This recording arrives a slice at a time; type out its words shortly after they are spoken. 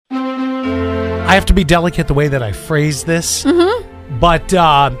I have to be delicate the way that I phrase this. Mm-hmm. But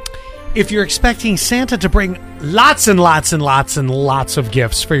if you're expecting Santa to bring lots and lots and lots and lots of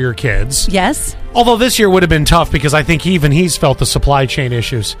gifts for your kids. Yes. Although this year would have been tough because I think even he's felt the supply chain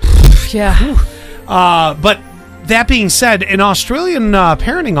issues. Yeah. But that being said, an Australian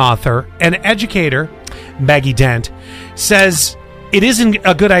parenting author and educator, Maggie Dent, says it isn't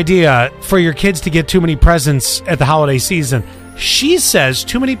a good idea for your kids to get too many presents at the holiday season. She says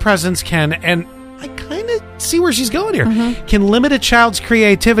too many presents can, and I kind of see where she's going here, can limit a child's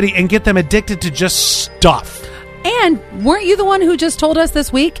creativity and get them addicted to just stuff. And weren't you the one who just told us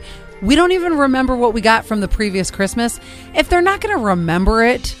this week, we don't even remember what we got from the previous Christmas? If they're not going to remember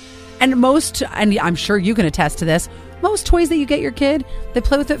it, and I'm sure you can attest to this, most toys that you get your kid, they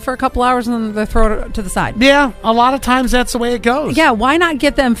play with it for a couple hours and then they throw it to the side. Yeah, a lot of times that's the way it goes. Yeah, why not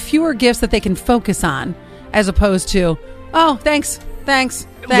get them fewer gifts that they can focus on as opposed to, oh, thanks.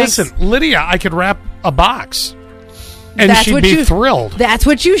 Listen, Lydia, I could wrap a box and That's she'd what be thrilled. That's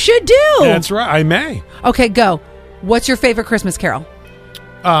what you should do. That's right, I may. Okay, go. What's your favorite Christmas carol?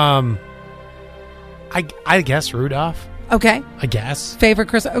 I guess Rudolph. Okay. I guess. Favorite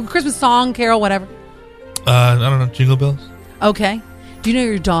Christmas song, carol, whatever. I don't know, Jingle Bells. Okay. Do you know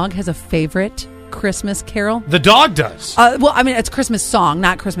your dog has a favorite Christmas carol? The dog does. Well, I mean, it's Christmas song,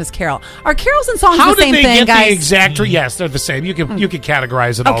 not Christmas carol. Are carols and songs How the same did they thing, get guys? the exact? Yes, they're the same. You can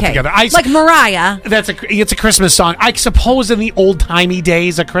categorize it all Okay. together. Like Mariah. It's a Christmas song. I suppose in the old timey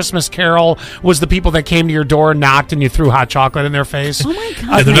days, a Christmas carol was the people that came to your door, knocked, and you threw hot chocolate in their face. Oh my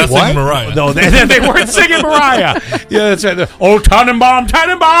God. Yeah, they're not singing Mariah. No, they weren't singing Mariah. Yeah, that's right. Oh, Tannenbaum,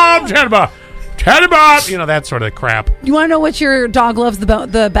 Tannenbaum, Tannenbaum. Tannenbaum. You know, that sort of crap. You want to know what your dog loves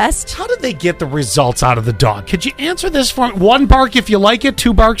the best? How did they get the results out of the dog? Could you answer this for me? 1 bark if you like it,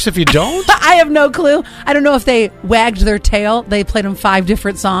 2 barks if you don't? I have no clue. I don't know if they wagged their tail. They played them 5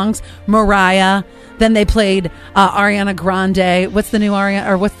 different songs. Mariah. Then they played Ariana Grande. What's the new Ariana?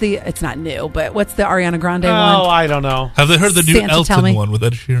 Or what's the... It's not new, but what's the Ariana Grande one? Oh, I don't know. Have they heard the new Santa, tell me. Elton one with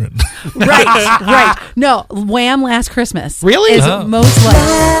Ed Sheeran? Right. No, Wham! Last Christmas. Really? Is Oh. most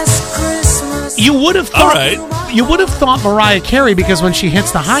likely. You would have thought. All right. You would have thought Mariah Carey, because when she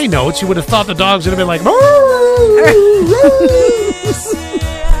hits the high notes, you would have thought the dogs would have been like.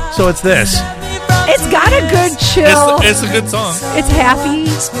 So it's this. It's got a good chill. It's a good song. It's happy.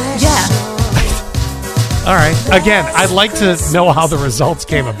 Yeah. All right. Again, I'd like to know how the results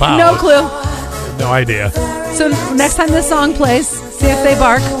came about. No clue. No idea. So next time this song plays, see if they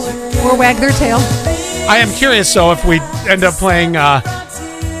bark or wag their tail. I am curious. So if we end up playing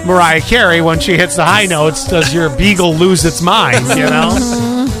Mariah Carey when she hits the high notes, does your beagle lose its mind? You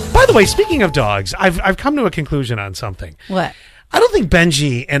know. By the way, speaking of dogs, I've come to a conclusion on something. What? I don't think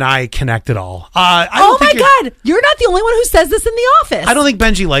Benji and I connect at all. Oh my God! You're not the only one who says this in the office. I don't think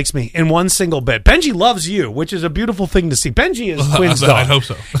Benji likes me in one single bit. Benji loves you, which is a beautiful thing to see. Benji is Quinn's dog. I hope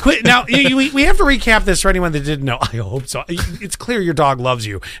so. Now, we have to recap this for anyone that didn't know. I hope so. It's clear your dog loves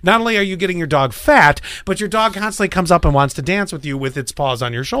you. Not only are you getting your dog fat, but your dog constantly comes up and wants to dance with you with its paws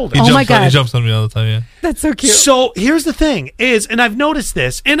on your shoulder. my God. He jumps on me all the time, yeah. That's so cute. So here's the thing is, and I've noticed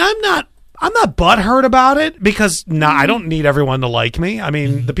this, and I'm not butthurt about it because I don't need everyone to like me. I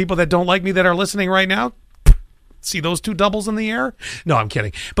mean, the people that don't like me that are listening right now, see those 2 doubles in the air? No, I'm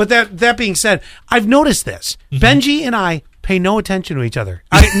kidding. But that being said, I've noticed this. Benji and I pay no attention to each other.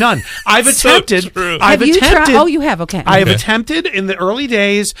 None. I've attempted. So true. Have you tried? Oh, you have. Okay. I have attempted in the early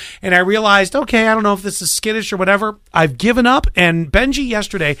days, and I realized, okay, I don't know if this is skittish or whatever. I've given up, and Benji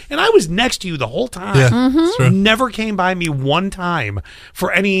yesterday, and I was next to you the whole time. Yeah, that's true. Never came by me one time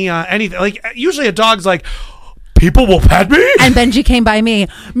for anything. Like, usually a dog's like, people will pet me? And Benji came by me.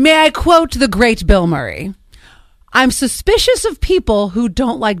 May I quote the great Bill Murray? I'm suspicious of people who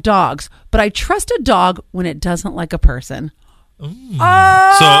don't like dogs, but I trust a dog when it doesn't like a person. So am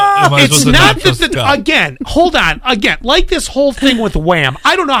I It's supposed to not trust that God? again, hold on. Again, like this whole thing with Wham,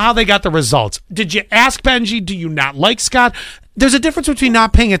 I don't know how they got the results. Did you ask Benji, do you not like Scott? There's a difference between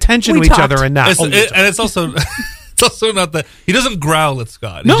not paying attention to each talked. other and not. And it's also... It's also not that he doesn't growl at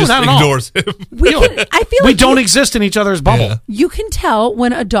Scott. He No, just not at all. ignores him. I feel we like don't exist in each other's bubble. Yeah. you can tell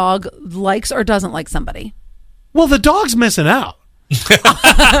when a dog likes or doesn't like somebody. Well, the dog's missing out.